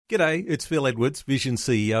G'day, it's Phil Edwards, Vision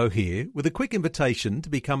CEO here, with a quick invitation to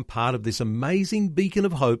become part of this amazing beacon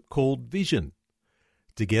of hope called Vision.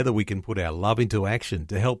 Together we can put our love into action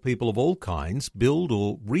to help people of all kinds build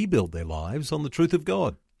or rebuild their lives on the truth of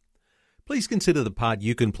God. Please consider the part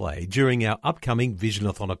you can play during our upcoming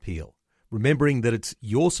Visionathon appeal, remembering that it's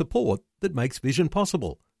your support that makes Vision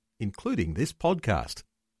possible, including this podcast.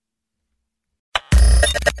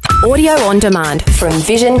 Audio on demand from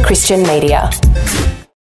Vision Christian Media.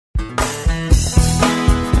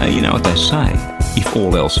 You know what they say, if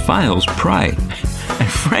all else fails, pray.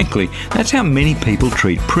 And frankly, that's how many people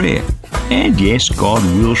treat prayer. And yes, God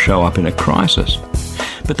will show up in a crisis.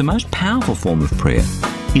 But the most powerful form of prayer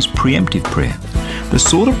is preemptive prayer, the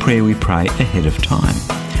sort of prayer we pray ahead of time.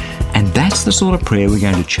 And that's the sort of prayer we're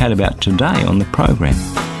going to chat about today on the program.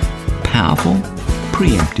 Powerful,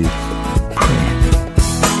 preemptive prayer.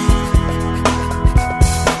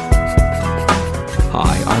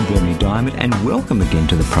 Hi, I'm Bernie Diamond, and welcome again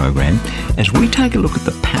to the program as we take a look at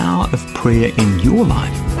the power of prayer in your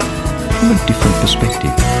life from a different perspective.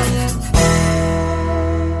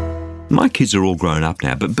 My kids are all grown up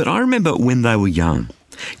now, but I remember when they were young.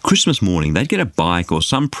 Christmas morning, they'd get a bike or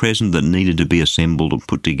some present that needed to be assembled or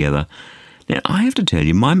put together. Now, I have to tell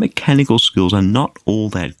you, my mechanical skills are not all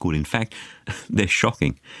that good. In fact, they're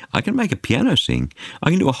shocking. I can make a piano sing.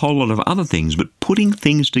 I can do a whole lot of other things, but putting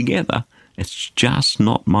things together, it's just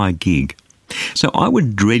not my gig. So I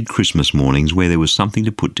would dread Christmas mornings where there was something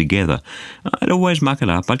to put together. I'd always muck it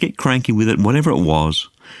up. I'd get cranky with it, whatever it was.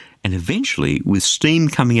 And eventually, with steam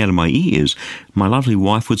coming out of my ears, my lovely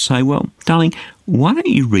wife would say, "Well, darling, why don't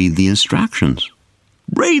you read the instructions?"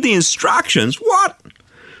 Read the instructions? What?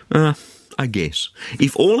 I guess.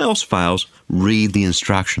 If all else fails, read the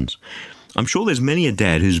instructions. I'm sure there's many a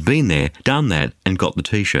dad who's been there, done that, and got the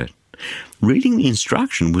T-shirt. Reading the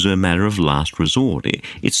instruction was a matter of last resort.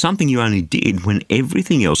 It's something you only did when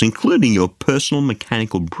everything else, including your personal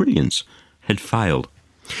mechanical brilliance, had failed.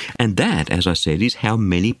 And that, as I said, is how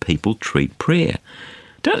many people treat prayer.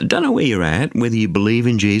 Don't know where you're at, whether you believe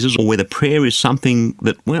in Jesus or whether prayer is something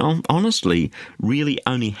that, well, honestly, really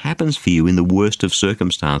only happens for you in the worst of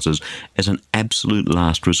circumstances as an absolute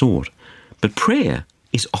last resort. But prayer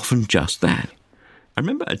is often just that. I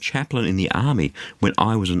remember a chaplain in the army, when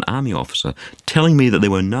I was an army officer, telling me that there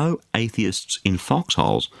were no atheists in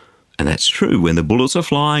foxholes. And that's true. When the bullets are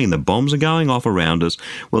flying and the bombs are going off around us,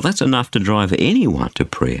 well, that's enough to drive anyone to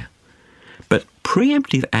prayer. But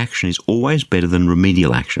preemptive action is always better than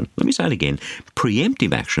remedial action. Let me say it again.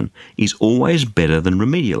 Preemptive action is always better than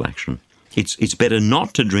remedial action. It's better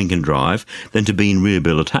not to drink and drive than to be in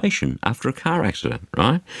rehabilitation after a car accident,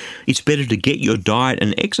 right? It's better to get your diet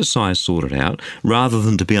and exercise sorted out rather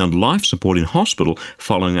than to be on life support in hospital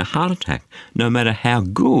following a heart attack, no matter how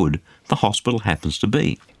good the hospital happens to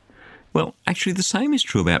be. Well, actually, the same is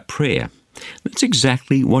true about prayer. That's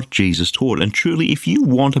exactly what Jesus taught. And truly, if you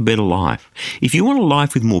want a better life, if you want a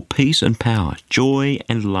life with more peace and power, joy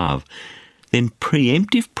and love, then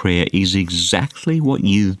preemptive prayer is exactly what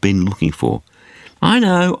you've been looking for. I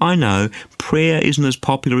know, prayer isn't as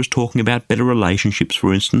popular as talking about better relationships,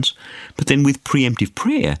 for instance, but then with preemptive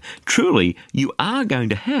prayer, truly, you are going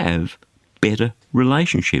to have better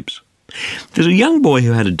relationships. There's a young boy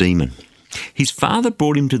who had a demon. His father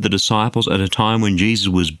brought him to the disciples at a time when Jesus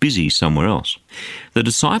was busy somewhere else. The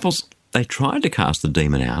disciples, they tried to cast the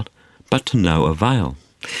demon out, but to no avail.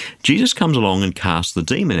 Jesus comes along and casts the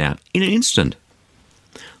demon out in an instant.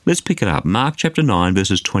 Let's pick it up. Mark chapter 9,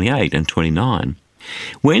 verses 28 and 29.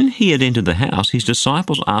 When he had entered the house, his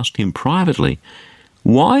disciples asked him privately,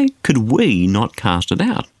 "Why could we not cast it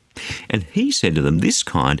out?" And he said to them, "This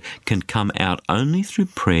kind can come out only through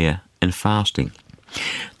prayer and fasting."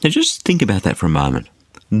 Now just think about that for a moment.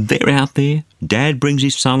 They're out there. Dad brings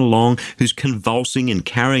his son along who's convulsing and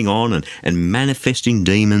carrying on and manifesting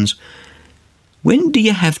demons. When do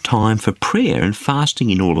you have time for prayer and fasting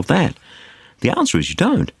in all of that? The answer is you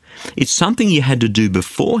don't. It's something you had to do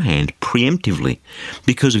beforehand, preemptively.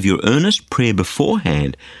 Because of your earnest prayer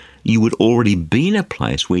beforehand, you would already be in a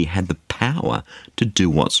place where you had the power to do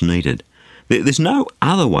what's needed. There's no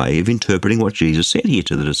other way of interpreting what Jesus said here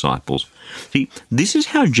to the disciples. See, this is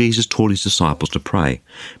how Jesus taught his disciples to pray.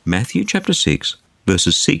 Matthew chapter 6,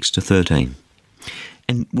 verses 6 to 13.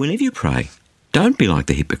 And whenever you pray, don't be like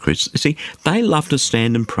the hypocrites. See, they love to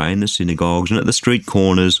stand and pray in the synagogues and at the street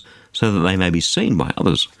corners so that they may be seen by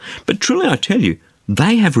others. But truly I tell you,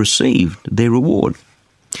 they have received their reward.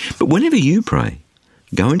 But whenever you pray,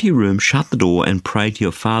 go into your room, shut the door, and pray to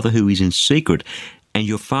your Father who is in secret, and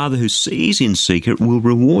your Father who sees in secret will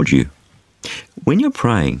reward you. When you're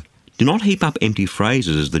praying, Do not heap up empty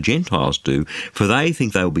phrases as the Gentiles do, for they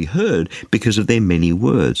think they will be heard because of their many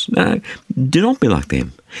words. No, do not be like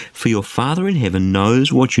them, for your Father in heaven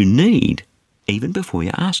knows what you need even before you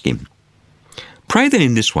ask him. Pray then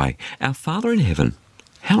in this way: Our Father in heaven,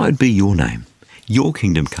 hallowed be your name. Your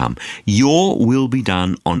kingdom come. Your will be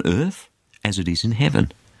done on earth as it is in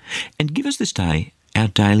heaven. And give us this day our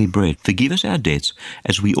daily bread. Forgive us our debts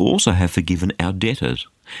as we also have forgiven our debtors.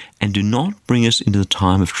 And do not bring us into the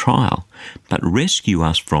time of trial, but rescue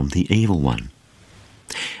us from the evil one.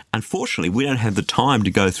 Unfortunately, we don't have the time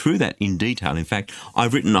to go through that in detail. In fact,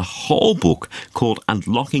 I've written a whole book called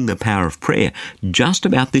Unlocking the Power of Prayer, just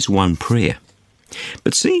about this one prayer.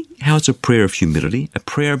 But see how it's a prayer of humility, a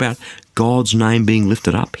prayer about God's name being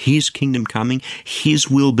lifted up, his kingdom coming, his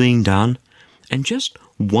will being done, and just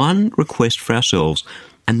one request for ourselves: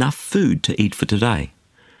 enough food to eat for today.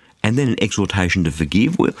 And then an exhortation to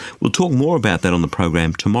forgive. We'll talk more about that on the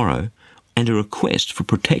program tomorrow, and a request for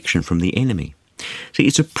protection from the enemy. See,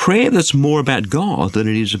 it's a prayer that's more about God than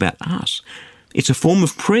it is about us. It's a form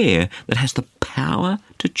of prayer that has the power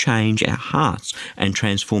to change our hearts and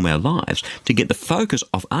transform our lives, to get the focus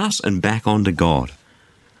off us and back onto God.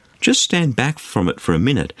 Just stand back from it for a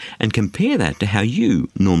minute and compare that to how you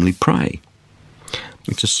normally pray.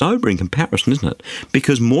 It's a sobering comparison, isn't it?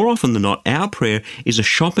 Because more often than not, our prayer is a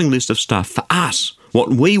shopping list of stuff for us, what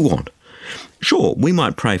we want. Sure, we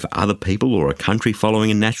might pray for other people or a country following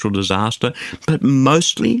a natural disaster, but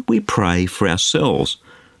mostly we pray for ourselves,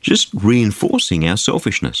 just reinforcing our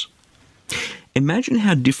selfishness. Imagine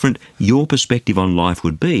how different your perspective on life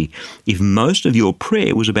would be if most of your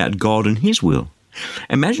prayer was about God and his will.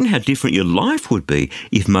 Imagine how different your life would be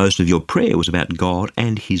if most of your prayer was about God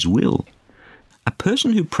and his will. A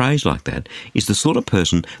person who prays like that is the sort of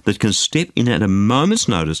person that can step in at a moment's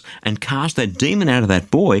notice and cast that demon out of that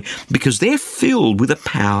boy, because they're filled with the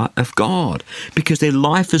power of God, because their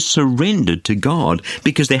life is surrendered to God,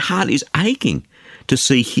 because their heart is aching to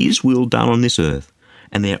see his will done on this earth,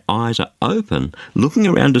 and their eyes are open, looking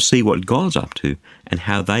around to see what God's up to and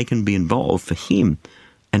how they can be involved for him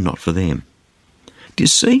and not for them. Do you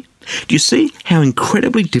see? Do you see how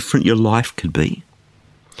incredibly different your life could be?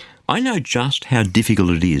 I know just how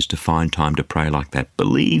difficult it is to find time to pray like that.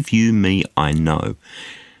 Believe you me, I know.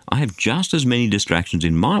 I have just as many distractions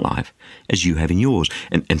in my life as you have in yours,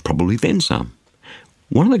 and probably then some.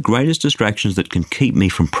 One of the greatest distractions that can keep me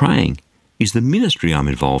from praying is the ministry I'm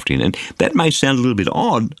involved in, and that may sound a little bit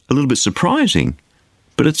odd, a little bit surprising,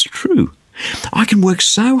 but it's true. I can work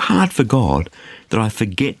so hard for God that I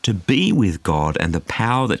forget to be with God, and the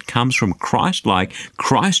power that comes from Christ-like,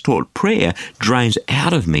 Christ-taught prayer drains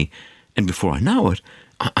out of me, and before I know it,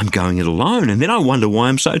 I'm going it alone, and then I wonder why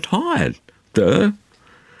I'm so tired. Duh.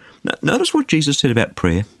 Notice what Jesus said about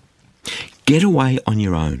prayer. Get away on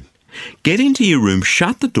your own. Get into your room,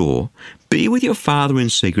 shut the door, be with your Father in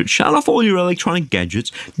secret, shut off all your electronic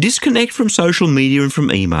gadgets, disconnect from social media and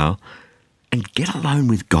from email, and get alone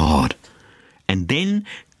with God. And then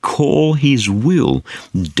call his will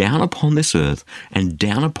down upon this earth and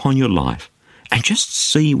down upon your life, and just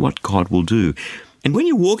see what God will do. And when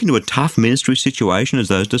you walk into a tough ministry situation, as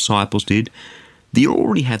those disciples did, you'll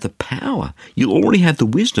already have the power. You'll already have the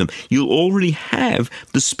wisdom. You'll already have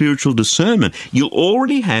the spiritual discernment. You'll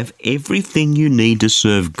already have everything you need to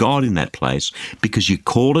serve God in that place, because you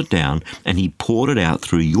called it down and he poured it out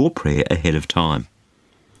through your prayer ahead of time.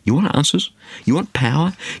 You want answers? You want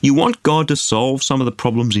power? You want God to solve some of the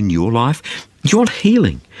problems in your life? Do you want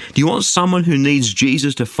healing? Do you want someone who needs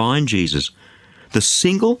Jesus to find Jesus? The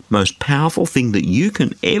single most powerful thing that you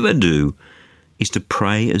can ever do is to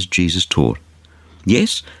pray as Jesus taught.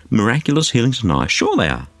 Yes, miraculous healings are nice. Sure they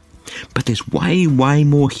are. But there's way, way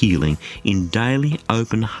more healing in daily,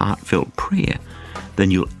 open, heartfelt prayer than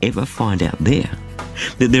you'll ever find out there.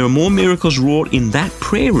 That there are more miracles wrought in that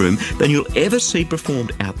prayer room than you'll ever see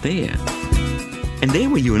performed out there. And there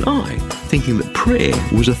were you and I, thinking that prayer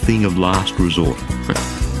was a thing of last resort.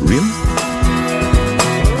 Really?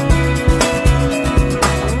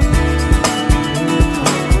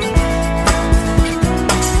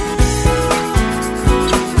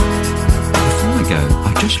 Before I go,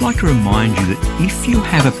 I'd just like to remind you that if you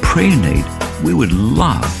have a prayer need, we would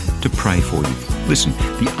love to pray for you. Listen,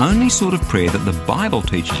 the only sort of prayer that the Bible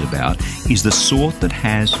teaches about is the sort that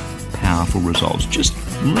has powerful results. Just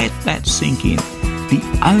let that sink in. The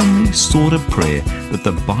only sort of prayer that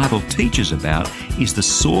the Bible teaches about is the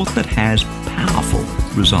sort that has powerful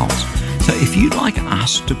results. So if you'd like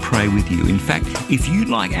us to pray with you, in fact, if you'd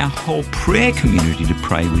like our whole prayer community to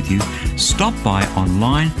pray with you, stop by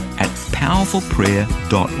online at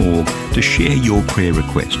powerfulprayer.org to share your prayer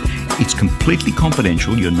request. It's completely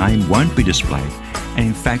confidential. Your name won't be displayed. And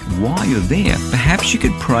in fact, while you're there, perhaps you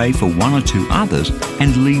could pray for one or two others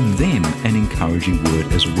and leave them an encouraging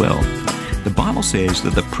word as well. The Bible says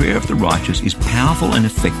that the prayer of the righteous is powerful and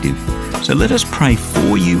effective. So let us pray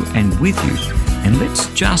for you and with you, and let's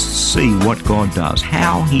just see what God does,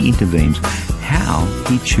 how He intervenes, how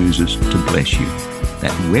He chooses to bless you.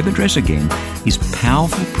 That web address again is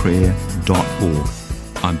powerfulprayer.org.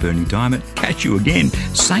 I'm Bernie Diamond. Catch you again,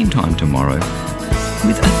 same time tomorrow,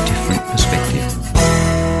 with a different perspective.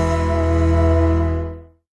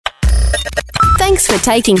 Thanks for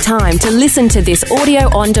taking time to listen to this audio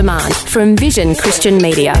on demand from Vision Christian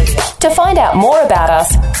Media. To find out more about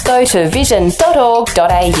us, go to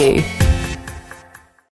vision.org.au.